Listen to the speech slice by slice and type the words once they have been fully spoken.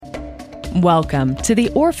Welcome to the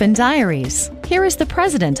Orphan Diaries. Here is the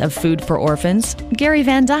president of Food for Orphans, Gary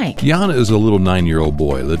Van Dyke. Yana is a little 9-year-old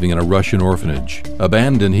boy living in a Russian orphanage.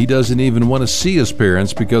 Abandoned, he doesn't even want to see his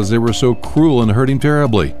parents because they were so cruel and hurt him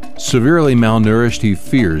terribly. Severely malnourished, he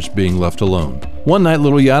fears being left alone. One night,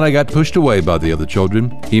 little Yana got pushed away by the other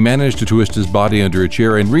children. He managed to twist his body under a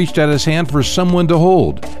chair and reached out his hand for someone to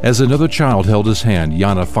hold. As another child held his hand,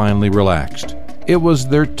 Yana finally relaxed. It was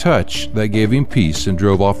their touch that gave him peace and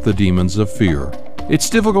drove off the demons of fear. It's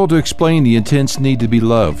difficult to explain the intense need to be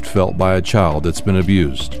loved felt by a child that's been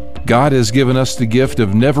abused. God has given us the gift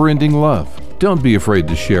of never-ending love. Don't be afraid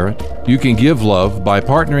to share it. You can give love by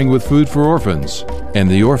partnering with Food for Orphans, and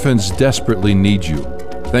the orphans desperately need you.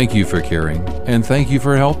 Thank you for caring, and thank you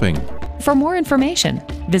for helping. For more information,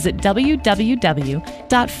 visit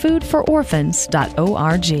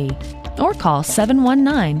www.foodfororphans.org or call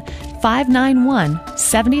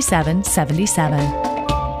 719-591-7777.